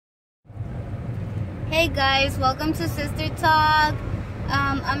Hey guys, welcome to Sister Talk.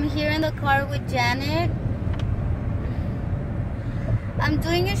 I'm here in the car with Janet. I'm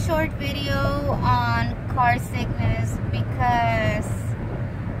doing a short video on car sickness because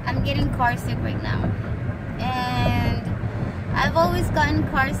I'm getting car sick right now. And I've always gotten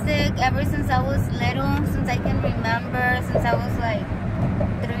car sick ever since I was little, since I can remember, since I was like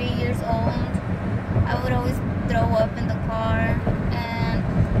 3 years old. I would always throw up in the car, and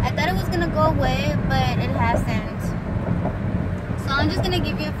I thought it was gonna go away, but it hasn't. So I'm just gonna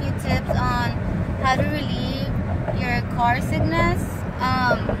give you a few tips on how to relieve your car sickness.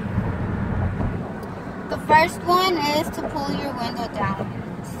 The first one is to pull your window down.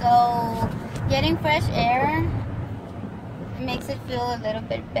 So getting fresh air makes it feel a little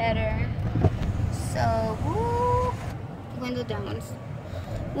bit better. So window down.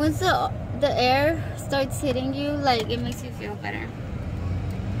 Once the air starts hitting you, like, it makes you feel better.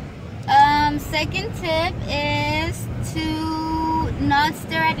 Second tip is to not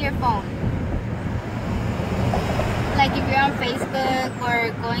stare at your phone. Like if you're on Facebook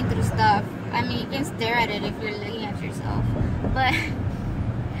or going through stuff, I mean, you can stare at it if you're looking at yourself, but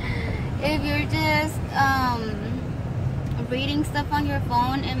if you're just reading stuff on your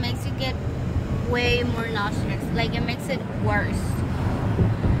phone, it makes you get way more nauseous. Like, it makes it worse.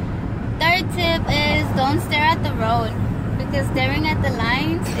 Third tip is don't stare at the road, because staring at the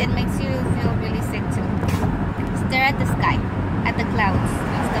lines, it makes you feel really sick too. Stare at the sky, at the clouds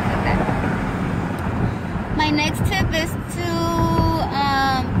and stuff like that. My next tip is to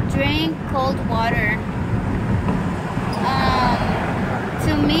drink cold water.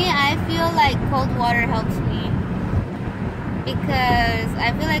 To me, I feel like cold water helps me, because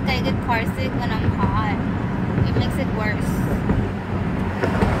I feel like I get car sick when I'm hot. It makes it worse.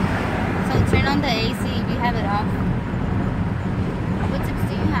 So turn on the AC if you have it off. What tips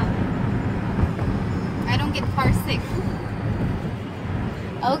do you have? I don't get car sick.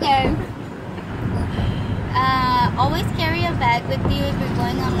 Okay. Always carry a bag with you if you're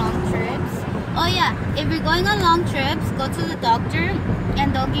going on long trips. Oh yeah, if you're going on long trips, go to the doctor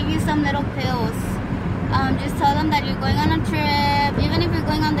and they'll give you some little pills. Just tell them that you're going on a trip, even if you're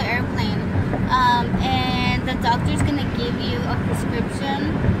going on the airplane. And the doctor's gonna give you a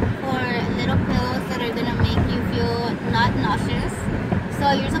prescription for little pills that are gonna make you feel not nauseous.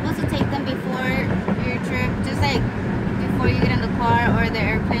 So you're supposed to take them before your trip, just like before you get in the car or the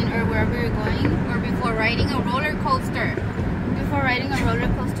airplane or wherever you're going. Or before riding a roller coaster. Before riding a roller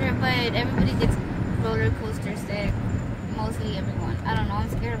coaster, but everybody gets roller coaster sick. Mostly everyone. I don't know, I'm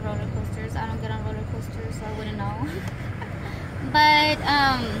scared of roller coasters. I don't get on roller coasters, so I wouldn't know. But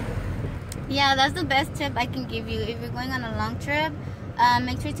yeah, that's the best tip I can give you. If you're going on a long trip,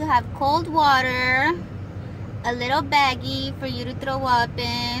 make sure to have cold water, a little baggie for you to throw up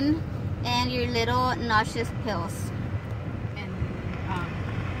in, and your little nauseous pills.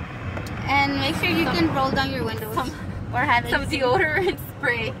 And make sure you can roll down your windows or have some deodorant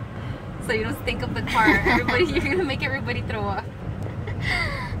spray, so you don't stink up the car. You're gonna make everybody throw up.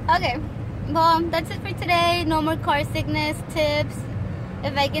 Okay, well, that's it for today. No more car sickness tips.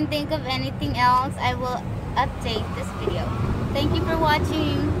 If I can think of anything else, I will update this video. Thank you for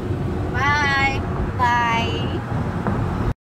watching. Bye. Bye.